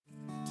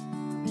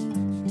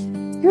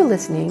You're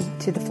listening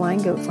to the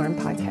Flying Goat Farm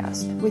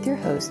podcast with your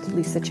host,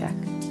 Lisa Check.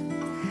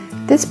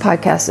 This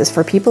podcast is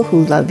for people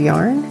who love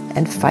yarn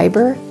and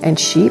fiber and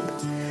sheep,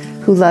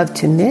 who love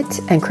to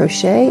knit and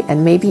crochet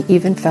and maybe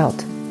even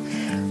felt.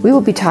 We will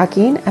be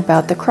talking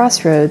about the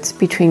crossroads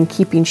between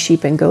keeping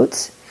sheep and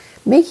goats,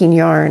 making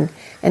yarn,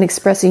 and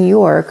expressing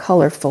your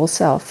colorful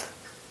self.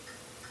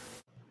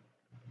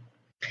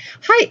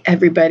 Hi,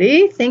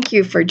 everybody. Thank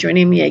you for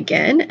joining me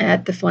again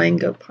at the Flying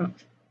Goat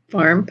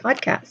Farm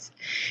podcast.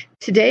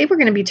 Today, we're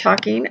going to be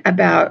talking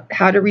about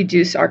how to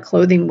reduce our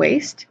clothing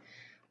waste.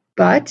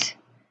 But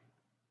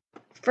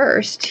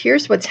first,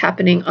 here's what's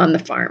happening on the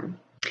farm.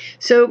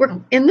 So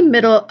we're in the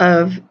middle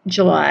of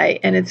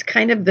July, and it's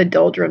kind of the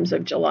doldrums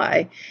of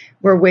July.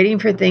 We're waiting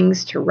for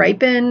things to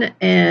ripen,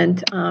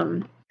 and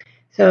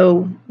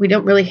so we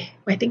don't really,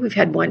 I think we've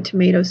had one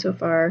tomato so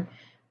far.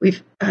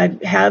 We've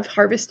have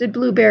harvested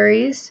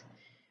blueberries,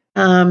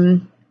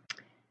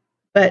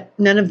 but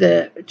none of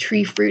the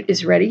tree fruit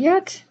is ready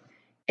yet.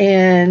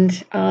 And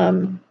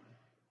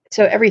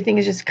so everything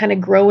is just kind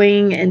of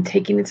growing and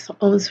taking its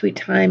own sweet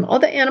time. All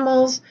the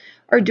animals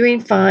are doing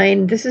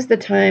fine. This is the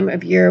time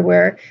of year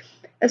where,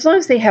 as long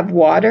as they have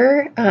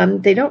water,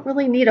 they don't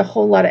really need a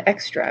whole lot of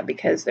extra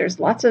because there's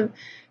lots of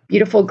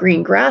beautiful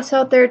green grass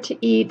out there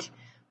to eat.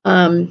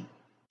 The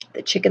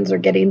chickens are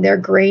getting their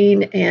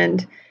grain,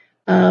 and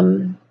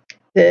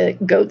the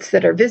goats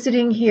that are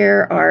visiting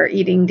here are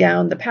eating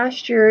down the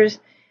pastures.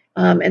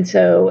 And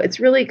so it's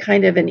really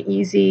kind of an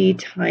easy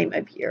time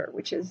of year,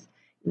 which is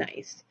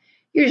nice.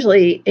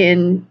 Usually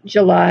in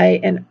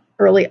July and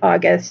early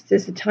August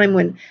is the time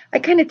when I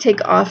kind of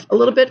take off a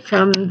little bit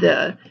from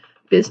the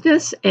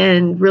business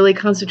and really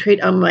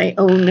concentrate on my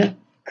own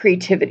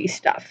creativity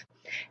stuff.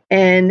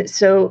 And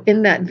so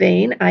in that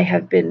vein, I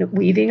have been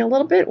weaving a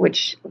little bit,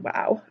 which,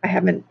 wow, I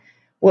haven't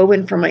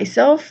woven for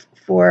myself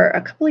for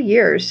a couple of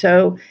years.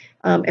 So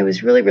it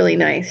was really, really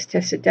nice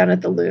to sit down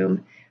at the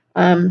loom.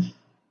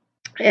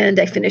 And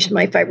I finished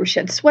my fiber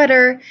shed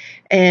sweater,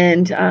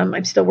 and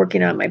I'm still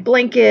working on my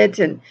blanket,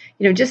 and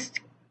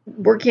just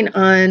working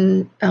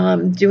on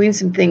doing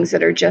some things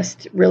that are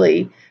just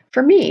really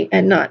for me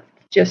and not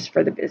just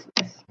for the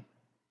business.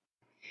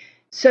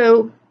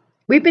 So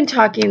we've been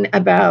talking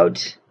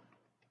about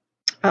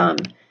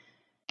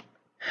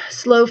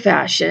slow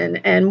fashion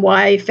and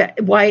why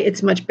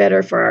it's much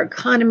better for our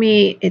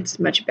economy. It's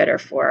much better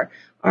for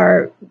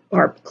our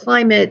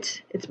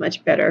climate. It's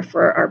much better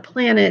for our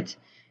planet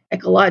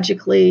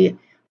ecologically,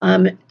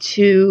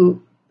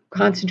 to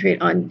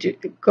concentrate on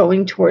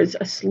going towards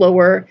a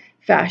slower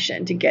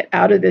fashion, to get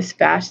out of this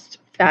fast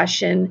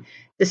fashion,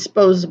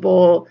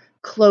 disposable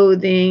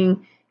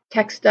clothing,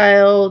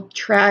 textile,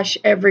 trash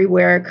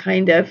everywhere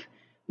kind of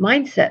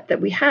mindset that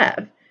we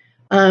have.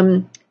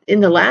 In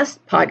the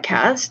last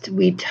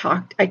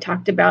podcast, I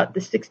talked about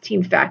the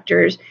 16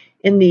 factors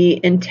in the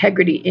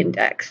Integrity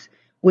Index,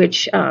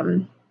 which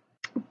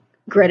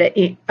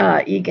Greta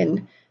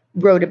Egan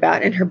wrote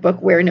about in her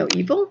book, Wear No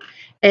Evil.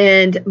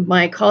 And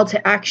my call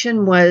to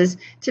action was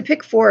to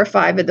pick 4 or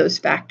 5 of those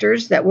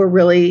factors that were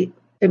really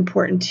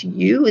important to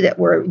you, that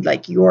were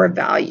like your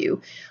value.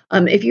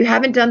 If you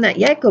haven't done that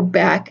yet, go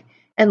back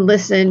and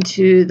listen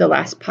to the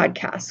last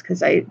podcast,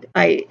 because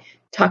I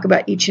talk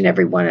about each and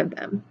every one of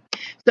them.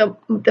 So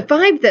the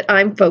 5 that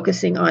I'm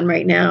focusing on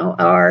right now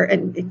are,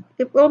 and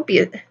it won't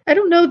be, I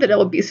don't know that it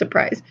will be a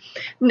surprise.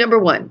 Number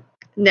 1,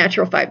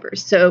 natural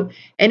fibers. So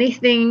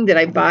anything that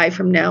I buy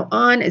from now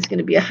on is going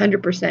to be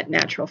 100%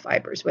 natural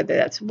fibers, whether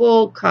that's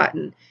wool,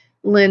 cotton,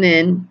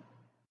 linen,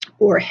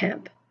 or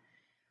hemp.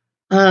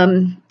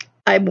 I'm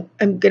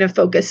going to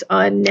focus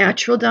on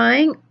natural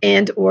dyeing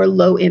and or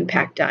low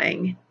impact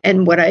dyeing.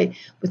 And what I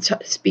was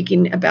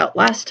speaking about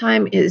last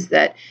time is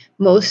that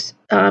most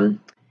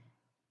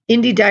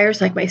indie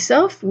dyers like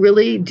myself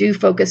really do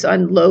focus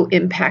on low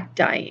impact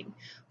dyeing.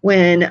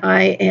 When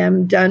I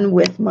am done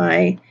with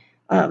my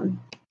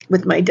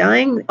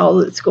dyeing, all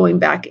that's going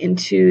back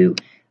into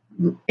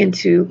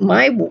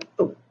my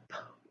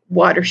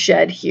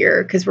watershed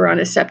here, because we're on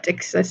a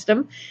septic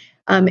system,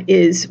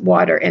 is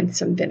water and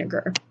some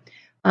vinegar.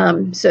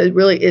 So it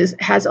really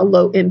has a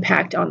low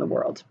impact on the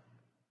world.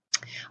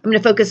 I'm going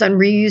to focus on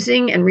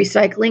reusing and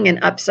recycling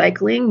and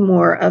upcycling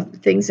more of the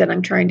things that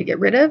I'm trying to get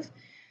rid of.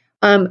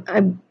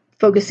 I'm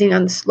focusing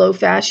on the slow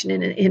fashion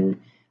in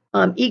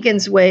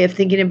Egan's way of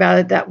thinking about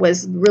it, that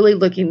was really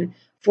looking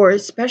for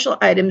special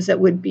items that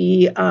would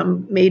be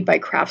made by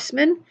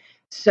craftsmen.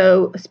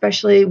 So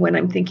especially when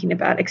I'm thinking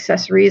about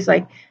accessories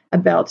like a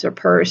belt or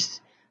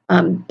purse,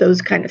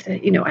 those kind of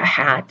things, a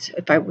hat.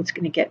 If I was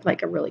going to get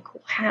like a really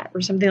cool hat or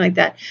something like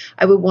that,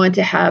 I would want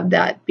to have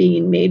that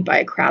being made by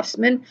a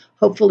craftsman,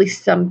 hopefully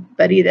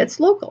somebody that's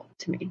local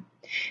to me.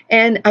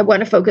 And I want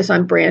to focus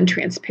on brand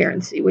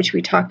transparency, which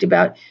we talked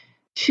about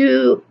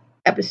 2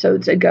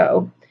 episodes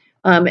ago.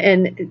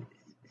 And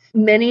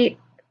many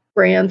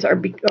brands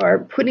are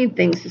putting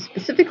things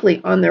specifically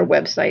on their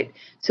website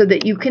so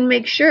that you can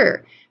make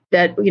sure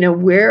that,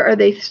 where are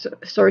they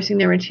sourcing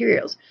their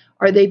materials?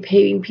 Are they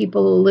paying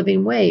people a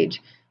living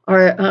wage?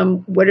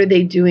 What are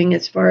they doing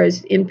as far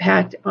as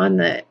impact on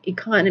the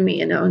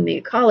economy and on the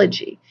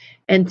ecology?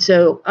 And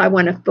so I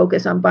want to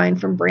focus on buying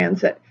from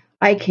brands that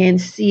I can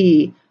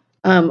see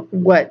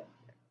what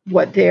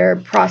their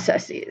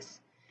process is.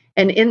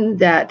 And in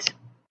that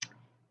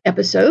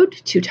episode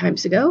 2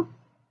 times ago,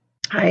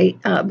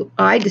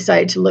 I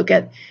decided to look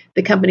at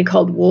the company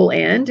called Wool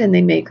and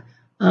they make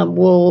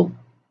wool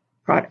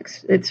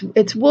products.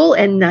 It's wool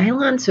and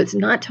nylon, so it's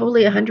not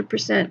totally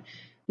 100%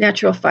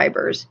 natural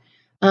fibers,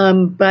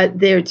 but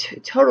they're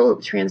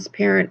total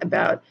transparent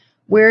about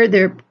where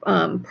their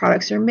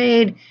products are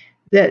made.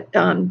 That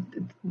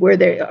where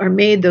they are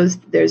made, there's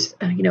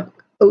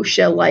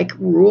OSHA-like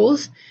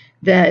rules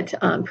that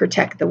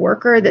protect the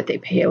worker, that they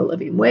pay a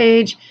living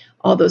wage,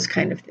 all those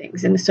kind of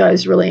things. And so I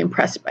was really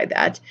impressed by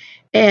that.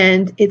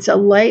 And it's a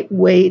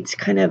lightweight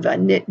kind of a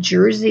knit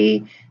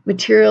jersey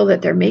material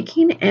that they're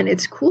making, and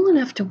it's cool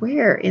enough to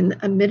wear in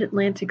a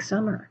mid-Atlantic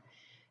summer.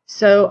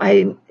 So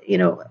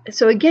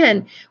so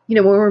again,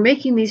 when we're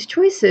making these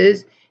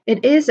choices,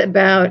 it is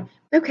about,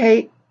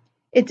 okay,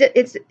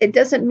 it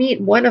doesn't meet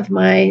one of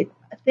my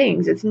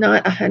things. It's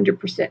not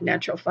 100%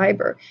 natural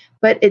fiber,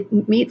 but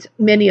it meets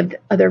many of the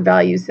other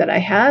values that I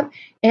have,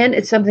 and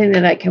it's something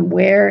that I can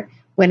wear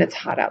when it's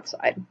hot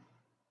outside.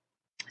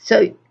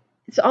 So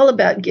it's all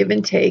about give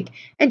and take,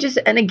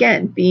 and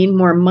again, being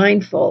more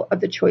mindful of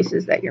the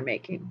choices that you're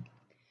making.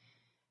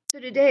 So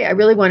today I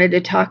really wanted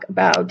to talk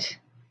about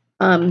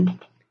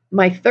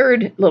my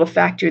third little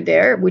factor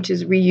there, which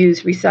is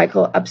reuse,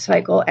 recycle,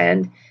 upcycle,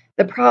 and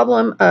the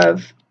problem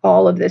of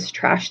all of this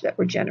trash that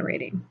we're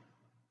generating.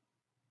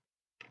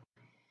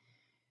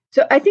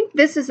 So I think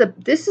this is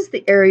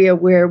the area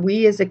where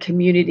we as a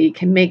community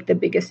can make the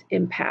biggest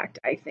impact,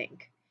 I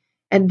think.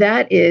 And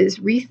that is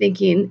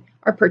rethinking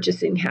our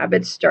purchasing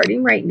habits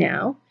starting right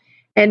now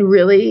and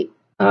really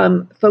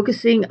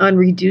focusing on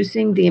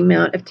reducing the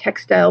amount of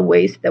textile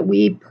waste that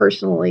we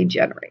personally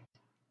generate.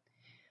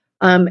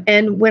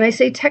 And when I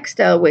say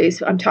textile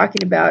waste, I'm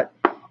talking about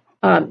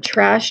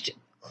trashed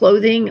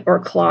clothing or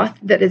cloth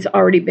that has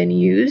already been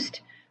used.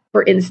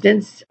 For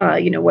instance,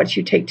 what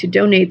you take to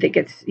donate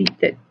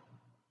that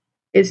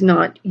is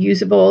not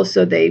usable,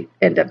 so they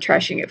end up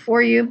trashing it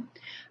for you.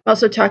 I'm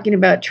also talking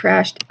about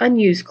trashed,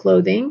 unused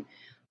clothing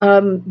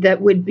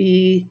that would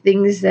be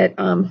things that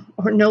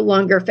are no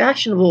longer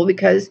fashionable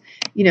because,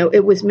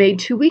 it was made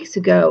 2 weeks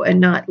ago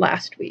and not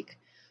last week.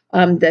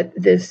 That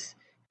this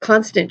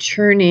constant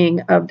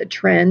churning of the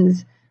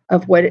trends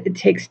of what it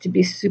takes to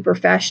be super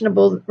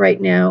fashionable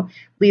right now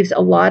leaves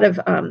a lot of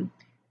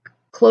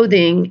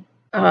clothing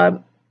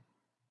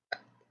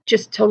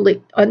just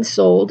totally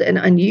unsold and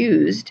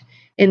unused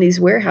in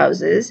these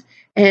warehouses,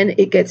 and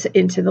it gets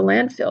into the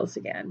landfills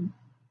again.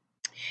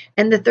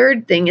 And the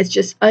third thing is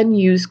just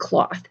unused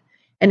cloth.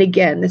 And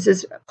again, this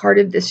is part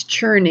of this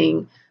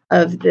churning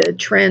of the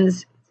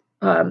trends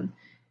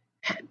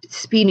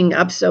speeding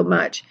up so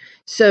much.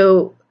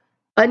 So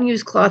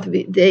unused cloth,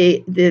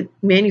 the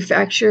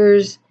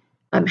manufacturers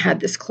had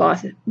this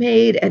cloth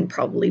made and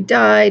probably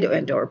dyed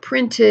or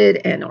printed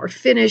and or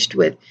finished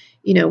with,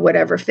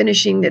 whatever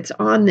finishing that's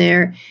on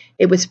there.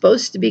 It was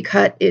supposed to be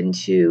cut and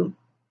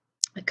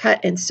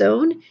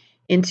sewn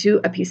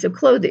into a piece of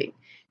clothing.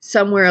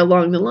 Somewhere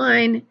along the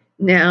line,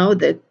 now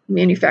the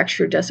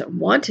manufacturer doesn't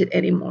want it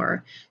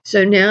anymore.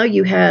 So now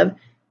you have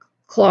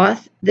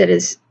cloth that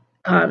is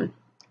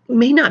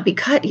may not be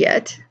cut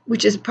yet,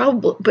 which is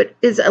probable, but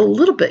is a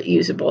little bit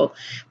usable.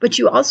 But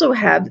you also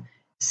have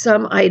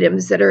some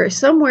items that are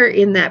somewhere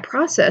in that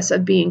process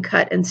of being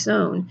cut and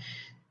sewn.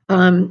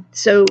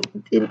 So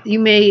they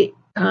may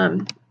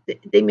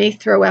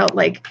throw out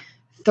like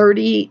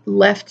 30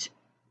 left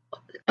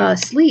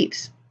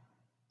sleeves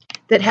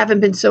that haven't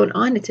been sewn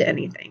onto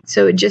anything.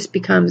 So it just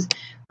becomes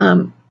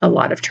a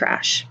lot of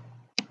trash.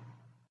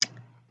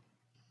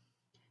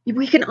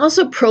 We can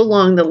also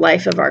prolong the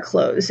life of our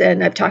clothes,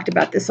 and I've talked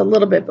about this a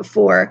little bit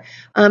before.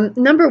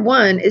 Number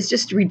one is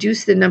just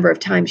reduce the number of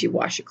times you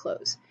wash your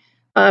clothes.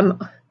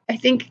 I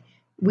think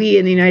we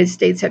in the United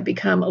States have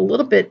become a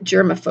little bit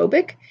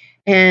germophobic,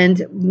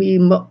 and we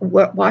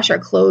wash our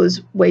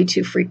clothes way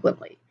too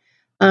frequently.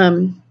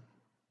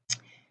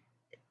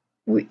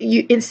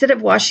 Instead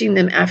of washing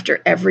them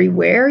after every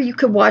wear, you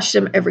could wash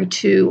them every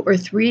 2 or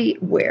 3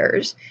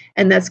 wears,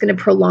 and that's going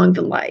to prolong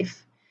the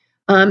life.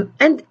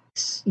 And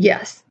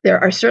yes,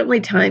 there are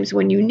certainly times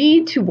when you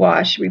need to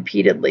wash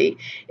repeatedly.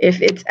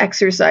 If it's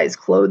exercise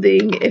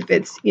clothing, if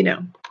it's,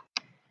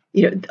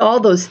 all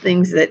those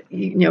things that,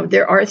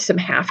 there are some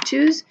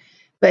have-tos.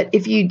 But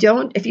if you've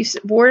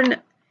worn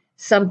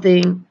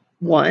something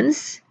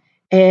once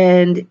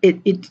and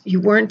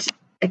you weren't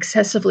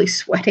excessively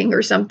sweating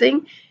or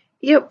something,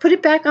 put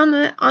it back on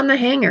the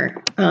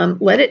hanger.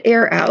 Let it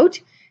air out.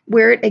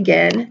 Wear it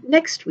again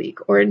next week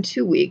or in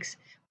 2 weeks.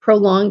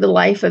 Prolong the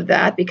life of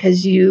that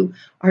because you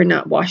are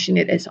not washing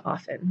it as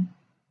often.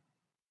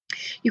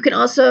 You can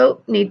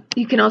also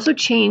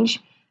change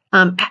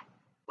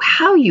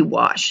how you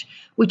wash,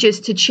 which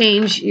is to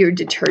change your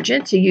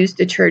detergent, to use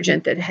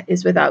detergent that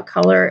is without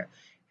color,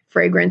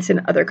 fragrance, and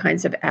other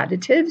kinds of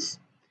additives.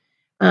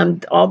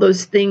 All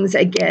those things,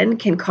 again,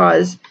 can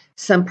cause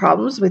some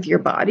problems with your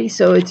body.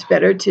 So it's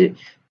better to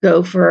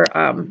go for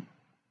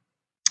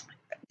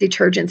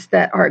detergents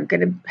that are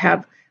going to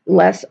have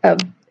less of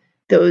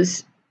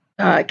those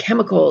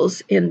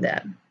chemicals in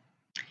them.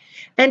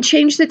 And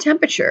change the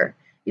temperature.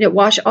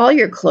 Wash all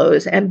your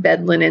clothes and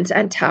bed linens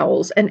and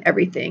towels and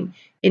everything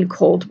in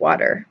cold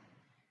water.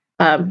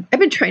 I've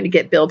been trying to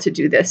get Bill to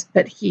do this,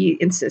 but he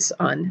insists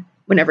on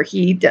whenever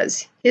he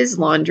does his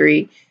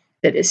laundry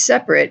that is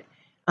separate,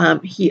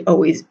 he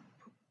always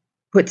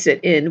puts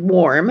it in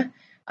warm,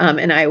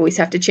 and I always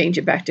have to change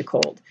it back to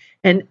cold.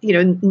 And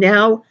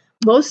now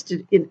most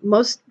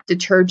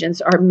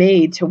detergents are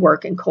made to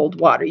work in cold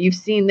water. You've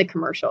seen the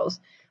commercials.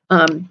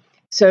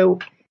 So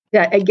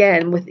that,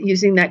 again, with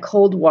using that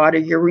cold water,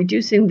 you're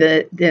reducing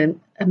the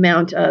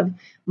amount of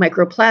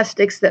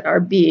microplastics that are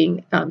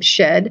being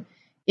shed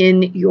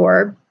in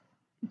your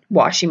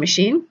washing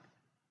machine.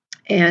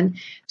 And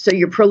so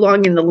you're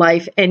prolonging the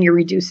life, and you're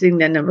reducing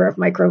the number of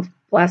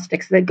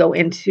microplastics that go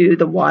into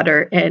the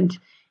water and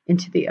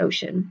into the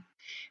ocean.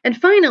 And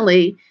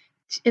finally,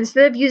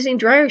 instead of using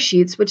dryer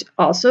sheets, which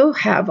also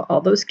have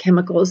all those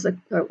chemicals that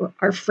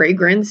are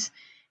fragrance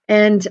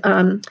and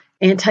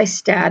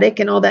anti-static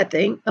and all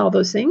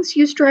those things,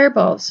 use dryer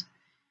balls.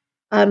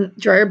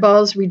 Dryer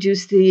balls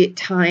reduce the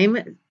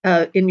time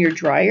in your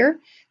dryer.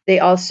 They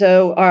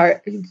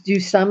also do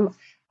some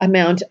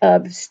amount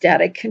of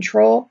static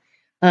control.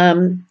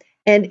 And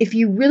if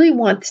you really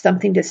want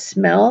something to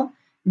smell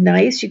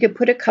nice, you could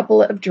put a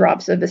couple of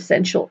drops of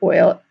essential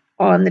oil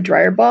on the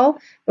dryer ball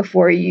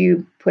before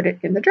you put it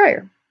in the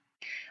dryer.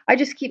 I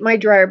just keep my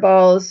dryer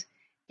balls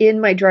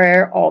in my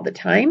dryer all the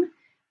time.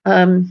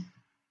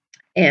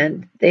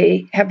 And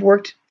they have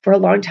worked for a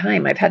long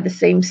time. I've had the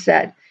same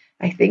set,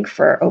 I think,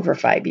 for over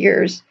 5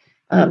 years.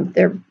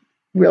 They're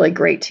really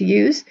great to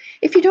use.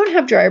 If you don't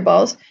have dryer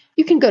balls,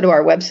 you can go to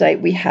our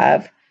website. We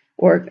have,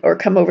 or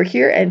come over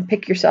here and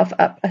pick yourself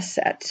up a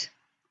set.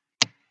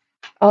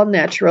 All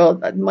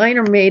natural. Mine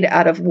are made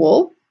out of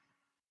wool.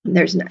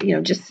 There's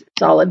just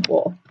solid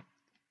wool.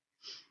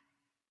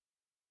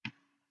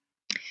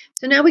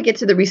 So now we get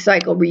to the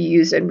recycle,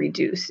 reuse, and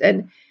reduce.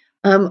 And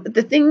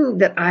the thing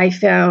that I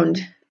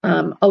found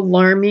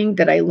alarming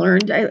that I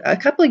learned a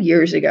couple of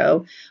years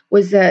ago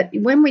was that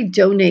when we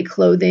donate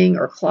clothing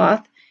or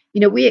cloth,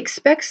 we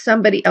expect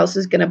somebody else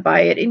is going to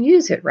buy it and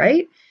use it,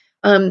 right?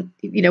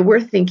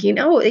 We're thinking,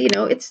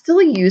 it's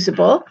still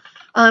usable.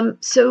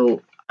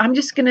 So I'm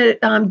just going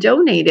to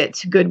donate it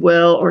to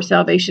Goodwill or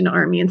Salvation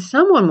Army, and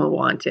someone will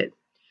want it.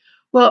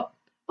 Well,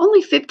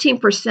 only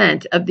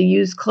 15% of the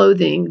used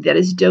clothing that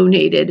is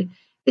donated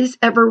is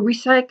ever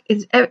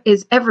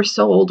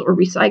sold or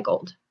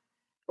recycled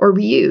or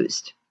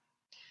reused.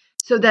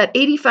 So that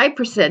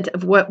 85%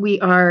 of what we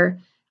are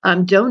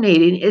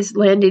donating is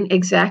landing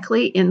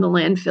exactly in the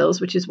landfills,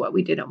 which is what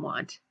we didn't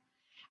want.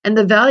 And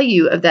the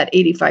value of that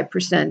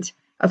 85%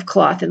 of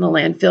cloth in the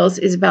landfills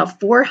is about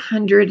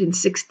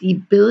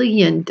 $460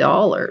 billion,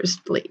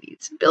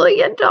 ladies. $1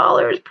 billion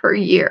per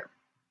year.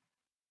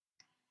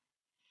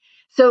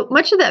 So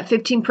much of that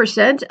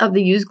 15% of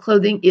the used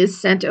clothing is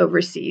sent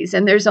overseas.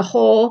 And there's a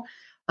whole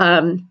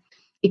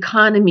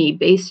economy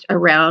based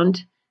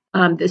around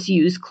this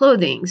used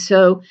clothing.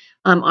 So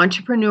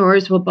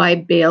entrepreneurs will buy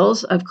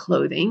bales of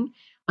clothing,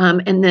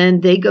 and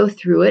then they go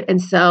through it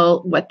and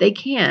sell what they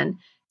can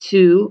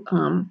to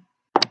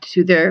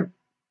their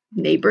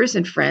neighbors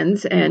and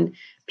friends and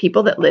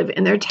people that live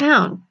in their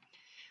town.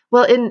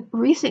 Well, in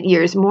recent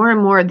years, more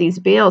and more of these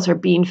bales are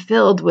being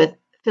filled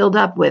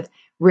up with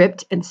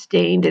ripped and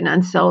stained and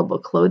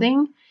unsellable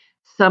clothing.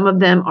 Some of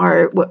them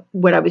are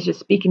what I was just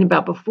speaking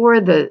about before,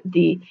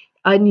 the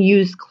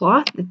unused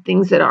cloth, the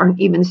things that aren't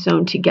even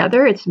sewn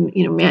together. It's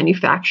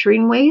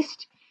manufacturing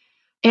waste.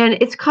 And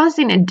it's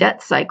causing a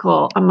debt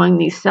cycle among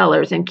these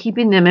sellers and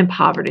keeping them in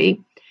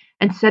poverty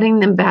and setting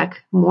them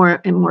back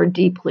more and more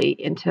deeply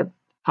into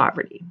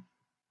poverty.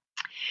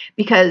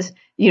 Because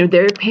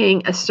they're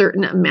paying a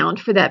certain amount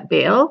for that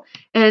bale,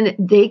 and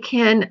they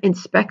can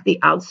inspect the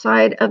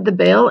outside of the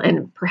bale,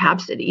 and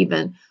perhaps it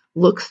even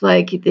looks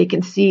like they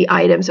can see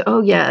items.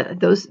 Oh yeah,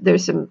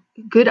 there's some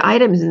good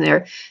items in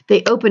there.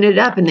 They open it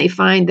up and they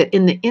find that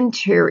in the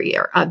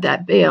interior of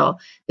that bale,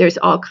 there's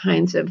all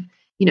kinds of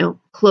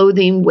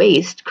clothing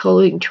waste,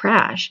 clothing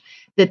trash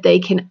that they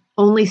can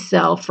only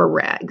sell for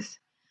rags,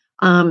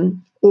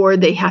 or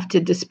they have to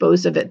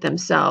dispose of it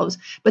themselves.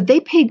 But they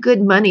pay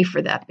good money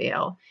for that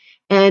bale.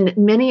 And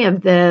many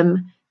of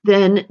them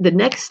then the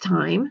next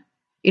time,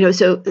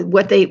 so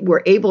what they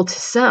were able to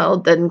sell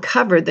doesn't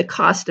cover the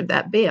cost of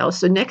that bale.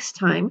 So next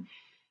time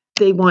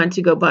they want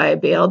to go buy a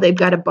bale, they've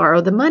got to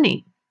borrow the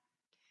money.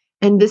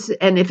 And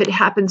if it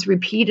happens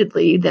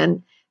repeatedly,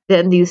 then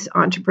these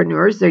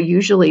entrepreneurs, they're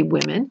usually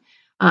women.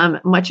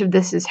 Much of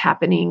this is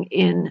happening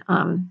in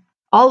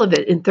all of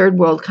it in third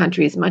world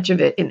countries, much of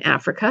it in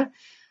Africa.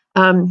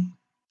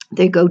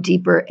 They go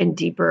deeper and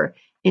deeper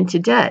into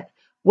debt.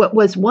 What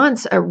was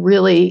once a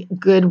really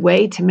good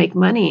way to make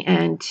money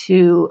and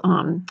to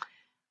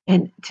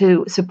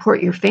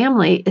support your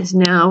family is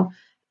now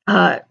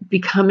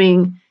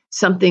becoming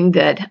something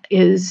that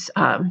is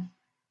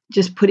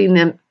just putting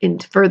them in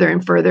further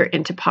and further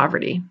into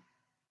poverty.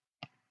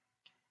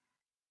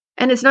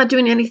 And it's not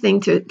doing anything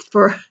to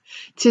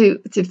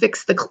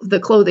fix the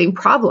clothing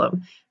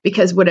problem,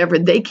 because whatever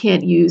they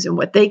can't use and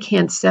what they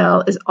can't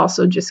sell is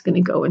also just going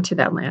to go into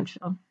that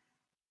landfill.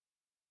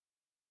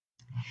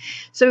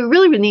 So we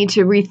really need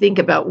to rethink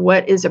about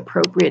what is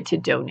appropriate to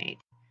donate,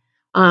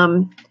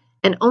 and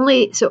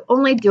only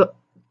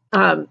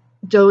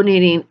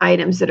donating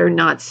items that are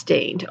not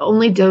stained,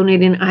 only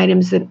donating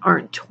items that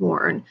aren't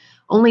torn,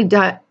 only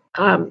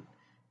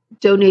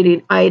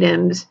donating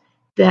items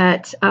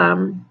that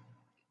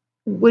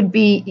would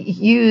be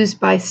used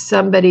by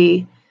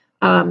somebody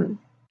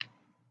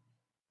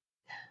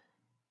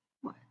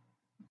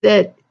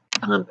that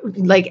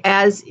like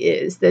as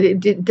is, that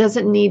it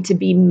doesn't need to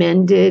be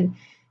mended,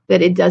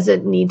 that it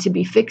doesn't need to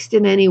be fixed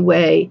in any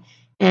way,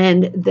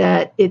 and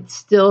that it's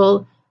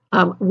still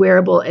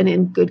wearable and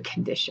in good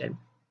condition.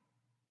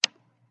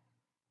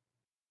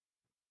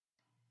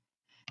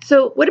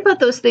 So what about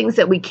those things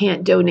that we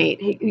can't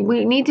donate?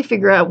 We need to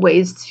figure out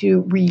ways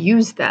to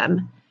reuse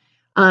them.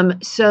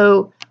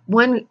 So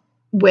one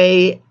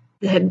way,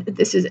 and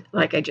this is,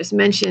 like I just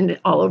mentioned,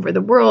 all over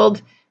the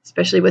world,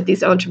 especially with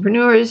these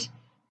entrepreneurs,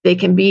 they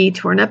can be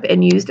torn up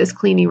and used as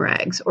cleaning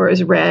rags or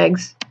as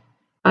rags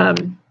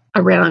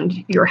around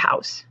your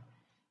house.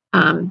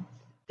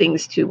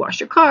 Things to wash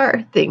your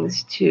car,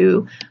 things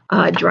to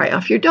dry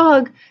off your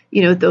dog,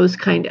 those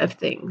kind of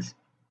things.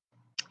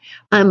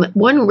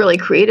 One really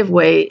creative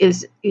way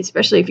is,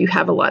 especially if you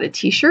have a lot of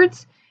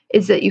t-shirts,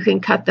 is that you can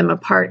cut them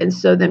apart and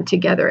sew them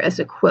together as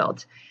a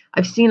quilt.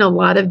 I've seen a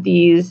lot of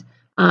these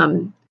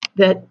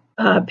that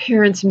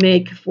parents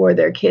make for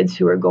their kids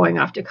who are going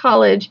off to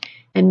college,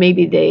 and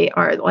maybe they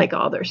are like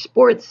all their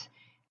sports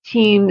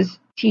teams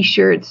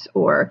t-shirts,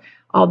 or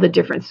all the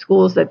different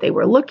schools that they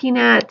were looking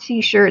at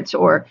t-shirts,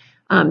 or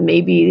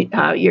maybe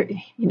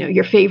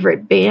your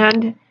favorite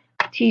band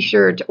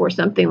t-shirt or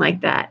something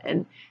like that,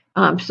 and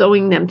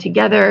sewing them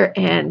together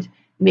and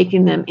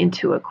making them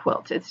into a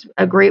quilt. It's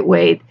a great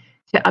way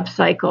to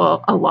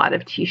upcycle a lot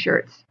of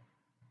t-shirts.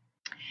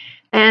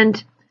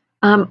 And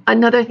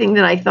another thing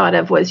that I thought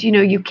of was,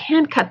 you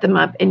can cut them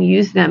up and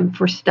use them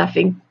for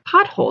stuffing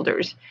pot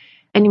holders.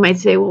 And you might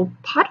say, well,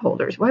 pot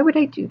holders, why would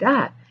I do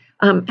that?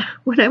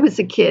 When I was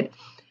a kid,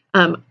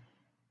 my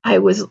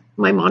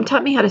mom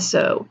taught me how to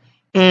sew.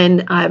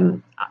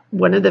 And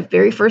one of the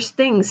very first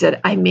things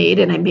that I made,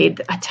 and I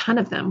made a ton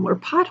of them, were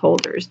pot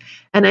holders.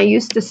 And I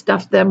used to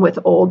stuff them with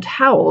old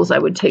towels. I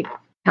would take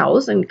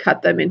towels and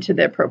cut them into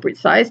the appropriate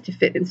size to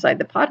fit inside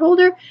the pot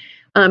holder,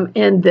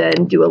 and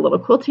then do a little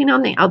quilting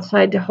on the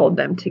outside to hold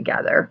them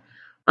together.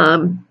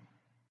 And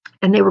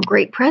they were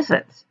great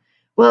presents.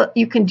 Well,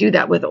 you can do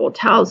that with old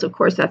towels. Of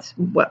course, that's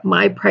what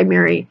my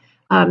primary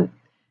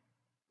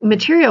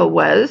material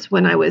was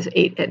when I was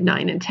 8,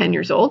 9, and 10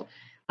 years old.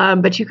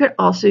 But you could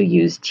also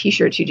use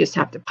t-shirts. You just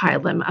have to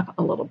pile them up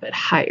a little bit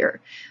higher.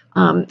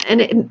 And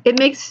it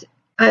makes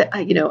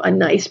a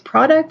nice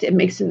product. It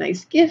makes a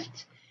nice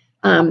gift.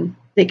 You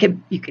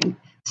can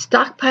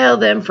stockpile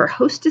them for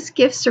hostess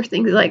gifts or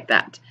things like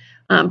that.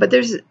 But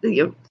there's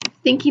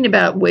thinking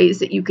about ways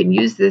that you can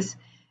use this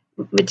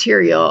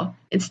material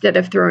instead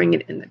of throwing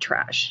it in the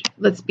trash.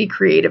 Let's be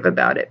creative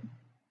about it.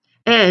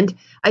 And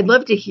I'd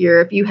love to hear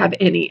if you have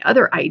any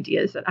other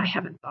ideas that I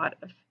haven't thought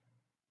of.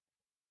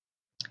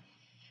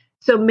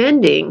 So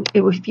mending,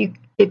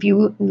 if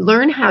you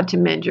learn how to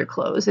mend your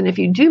clothes, and if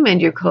you do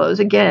mend your clothes,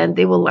 again,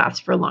 they will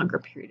last for a longer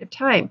period of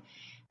time.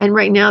 And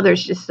right now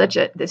there's just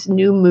this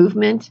new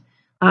movement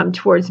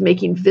towards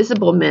making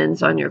visible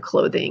mends on your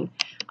clothing.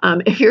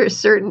 If you're a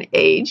certain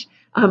age,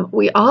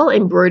 we all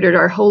embroidered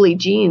our Holy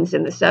jeans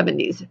in the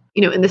 70s.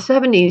 In the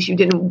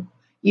 70s,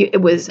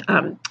 it was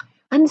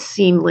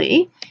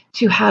unseemly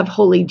to have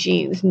Holy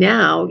jeans.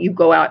 Now you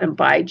go out and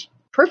buy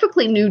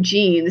perfectly new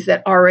jeans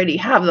that already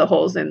have the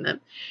holes in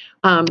them.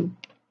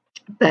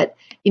 But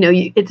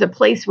it's a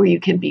place where you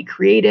can be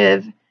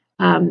creative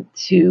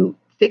to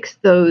fix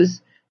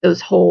those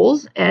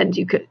holes, and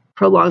you could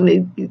prolong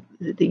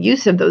the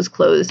use of those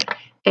clothes,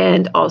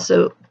 and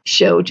also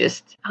show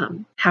just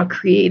how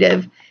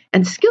creative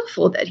and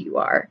skillful that you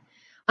are.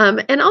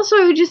 And also,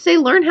 I would just say,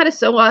 learn how to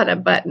sew on a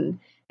button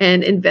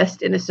and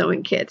invest in a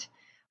sewing kit.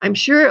 I'm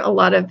sure a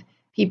lot of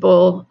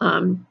people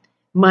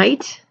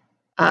might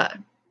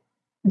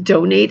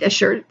donate a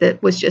shirt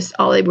that was just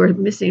all they were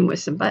missing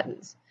was some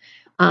buttons.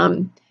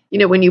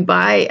 When you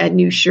buy a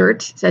new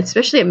shirt,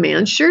 especially a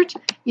man's shirt,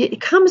 it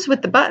comes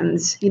with the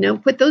buttons.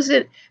 Put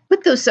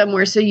those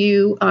somewhere so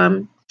you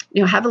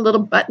have a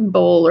little button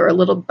bowl or a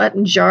little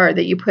button jar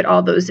that you put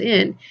all those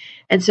in,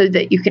 and so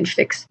that you can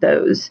fix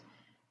those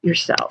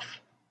yourself.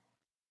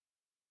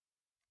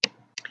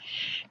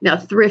 Now,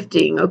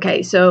 thrifting.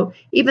 Okay, so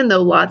even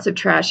though lots of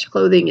trash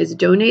clothing is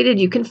donated,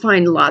 you can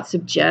find lots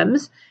of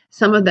gems.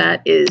 Some of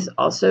that is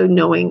also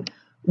knowing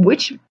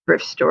which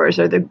thrift stores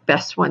are the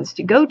best ones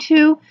to go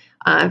to,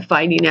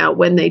 finding out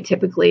when they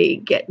typically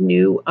get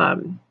new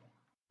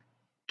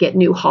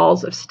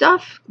hauls of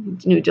stuff,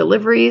 new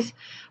deliveries.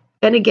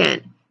 And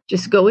again,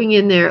 just going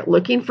in there,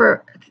 looking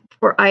for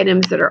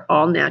items that are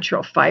all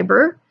natural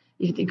fiber.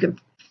 You think of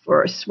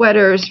for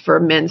sweaters, for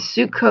men's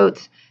suit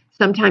coats.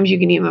 Sometimes you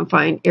can even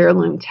find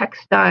heirloom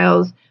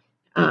textiles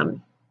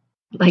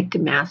like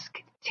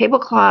damask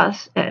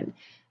tablecloths and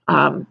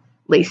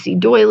lacy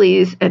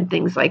doilies and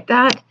things like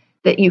that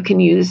you can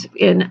use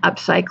in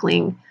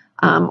upcycling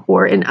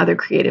or in other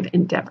creative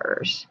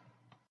endeavors.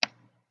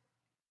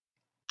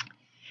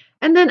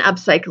 And then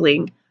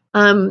upcycling.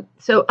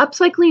 So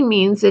upcycling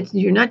means that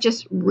you're not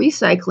just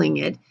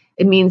recycling it.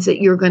 It means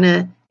that you're going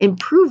to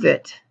improve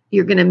it.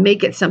 You're going to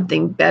make it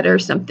something better,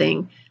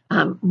 something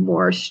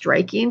more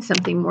striking,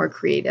 something more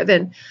creative.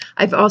 And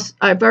I've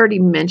already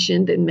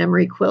mentioned the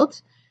memory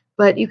quilt,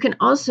 but you can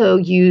also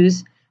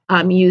use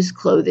used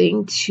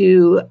clothing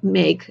to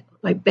make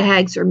like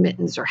bags or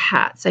mittens or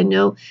hats. I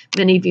know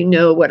many of you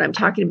know what I'm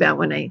talking about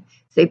when I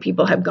say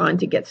people have gone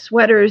to get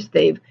sweaters.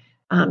 They've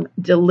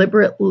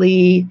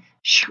deliberately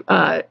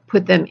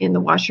put them in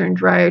the washer and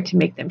dryer to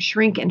make them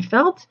shrink and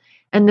felt,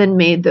 and then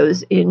made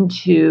those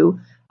into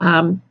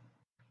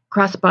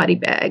crossbody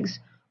bags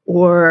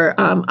or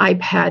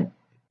iPad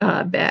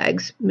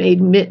bags,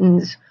 made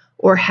mittens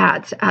or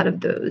hats out of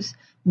those,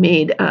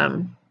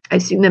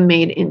 I've seen them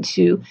made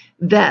into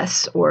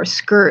vests or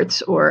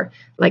skirts or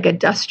like a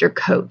duster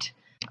coat.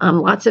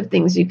 Lots of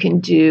things you can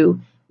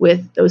do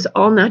with those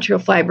all natural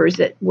fibers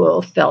that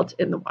will felt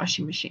in the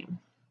washing machine.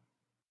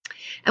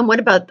 And what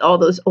about all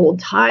those old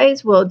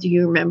ties? Well, do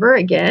you remember,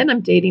 again,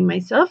 I'm dating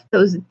myself,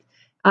 those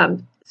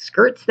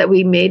skirts that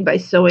we made by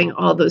sewing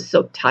all those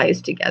silk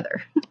ties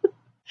together?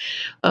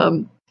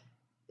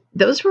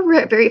 Those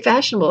were very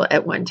fashionable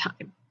at one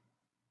time.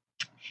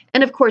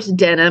 And of course,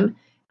 denim.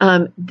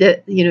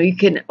 You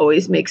can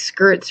always make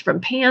skirts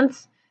from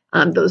pants.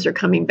 Those are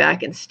coming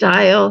back in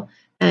style,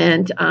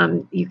 and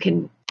you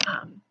can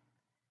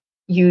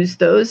use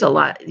those a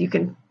lot. You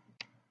can,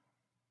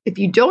 if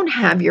you don't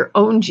have your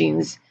own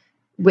jeans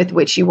with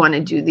which you want to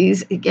do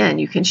these, again,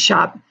 you can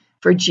shop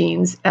for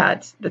jeans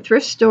at the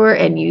thrift store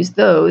and use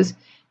those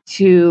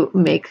to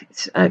make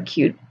a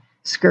cute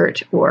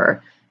skirt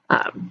or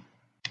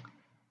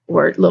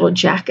little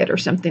jacket or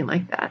something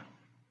like that.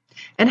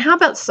 And how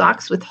about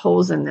socks with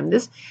holes in them?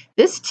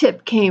 This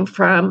tip came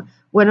from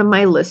one of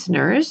my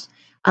listeners,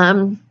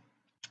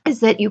 is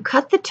that you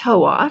cut the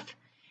toe off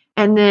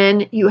and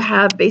then you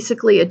have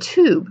basically a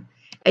tube,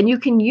 and you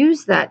can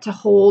use that to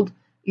hold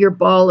your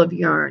ball of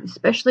yarn,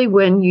 especially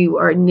when you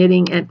are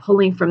knitting and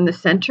pulling from the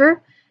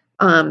center,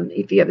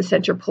 if you have a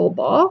center pull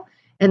ball,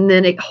 and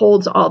then it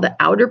holds all the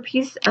outer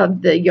piece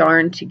of the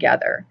yarn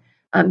together.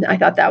 I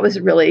thought that was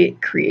a really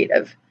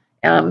creative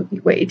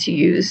way to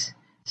use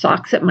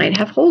socks that might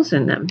have holes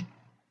in them.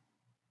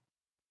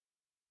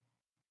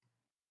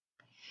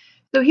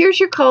 So here's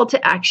your call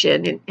to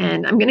action,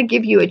 and I'm going to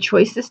give you a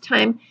choice this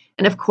time.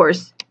 And of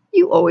course,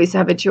 you always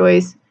have a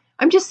choice.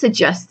 I'm just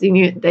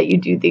suggesting that you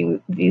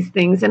do these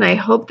things, and I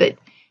hope that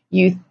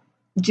you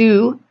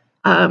do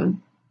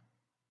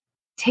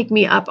take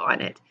me up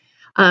on it.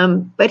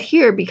 But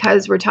here,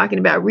 because we're talking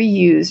about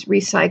reuse,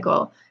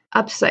 recycle,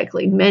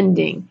 upcycling,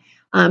 mending,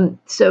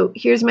 so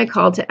here's my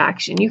call to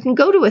action. You can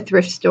go to a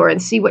thrift store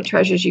and see what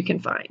treasures you can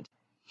find.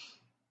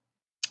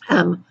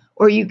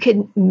 Or you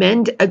can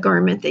mend a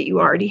garment that you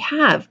already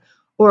have.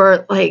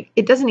 Or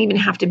it doesn't even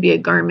have to be a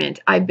garment.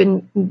 I've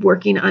been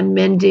working on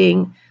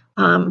mending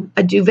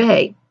a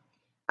duvet,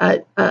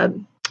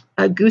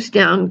 a goose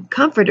down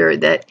comforter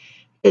that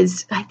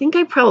is, I think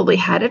I probably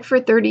had it for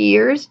 30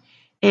 years.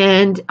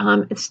 And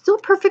it's still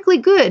perfectly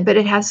good, but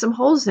it has some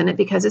holes in it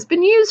because it's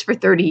been used for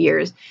 30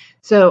 years.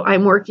 So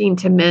I'm working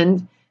to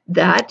mend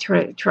that,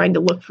 trying to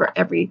look for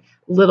every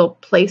little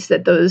place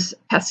that those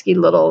pesky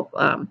little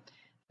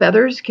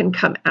feathers can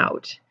come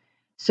out.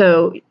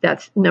 So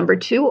that's number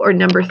 2. Or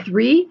number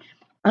 3,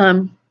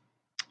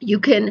 you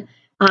can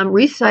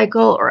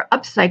recycle or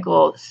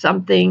upcycle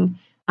something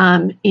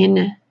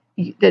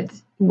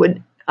that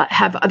would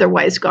have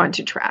otherwise gone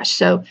to trash.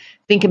 So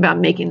think about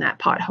making that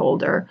pot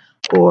holder,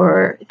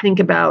 or think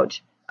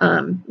about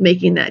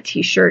making that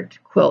t-shirt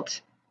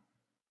quilt.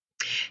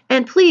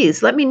 And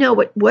please let me know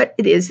what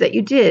it is that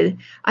you did.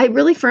 I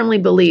really firmly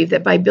believe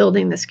that by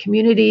building this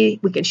community,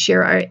 we can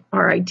share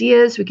our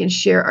ideas, we can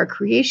share our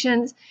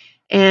creations,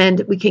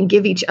 and we can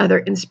give each other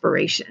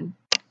inspiration.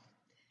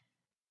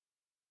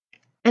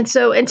 And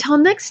so until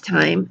next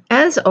time,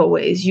 as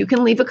always, you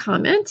can leave a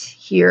comment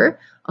here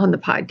on the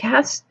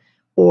podcast,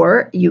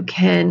 or you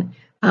can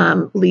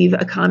leave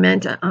a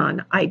comment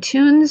on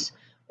iTunes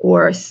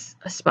or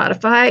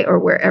Spotify or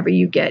wherever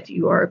you get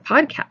your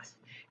podcasts.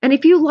 And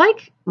if you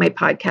like my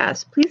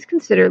podcast, please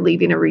consider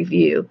leaving a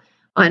review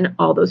on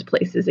all those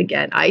places.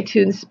 Again,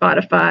 iTunes,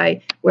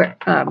 Spotify,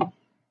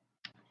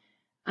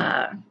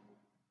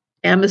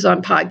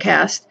 Amazon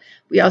Podcast.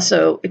 We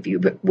also, if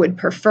you would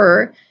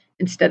prefer,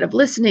 instead of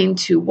listening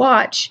to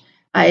watch,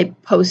 I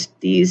post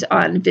these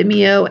on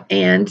Vimeo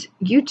and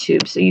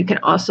YouTube. So you can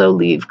also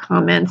leave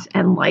comments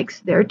and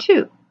likes there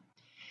too.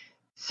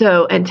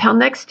 So until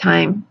next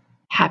time,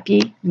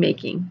 happy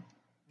making.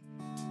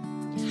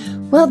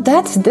 Well,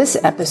 that's this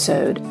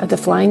episode of the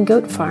Flying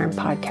Goat Farm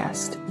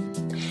podcast.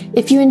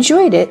 If you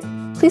enjoyed it,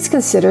 please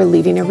consider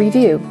leaving a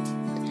review.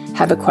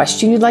 Have a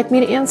question you'd like me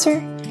to answer?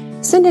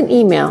 Send an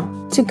email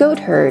to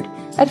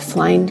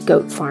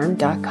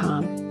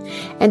goatherd@flyinggoatfarm.com.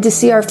 And to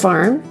see our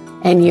farm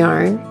and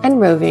yarn and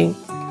roving,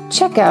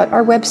 check out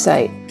our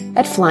website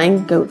at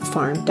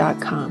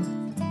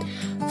flyinggoatfarm.com.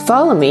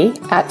 Follow me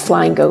at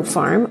Flying Goat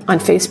Farm on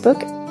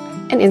Facebook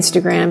and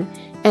Instagram,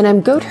 and I'm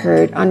Goat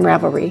Herd on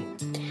Ravelry.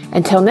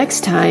 Until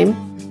next time,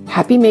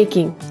 happy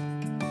making.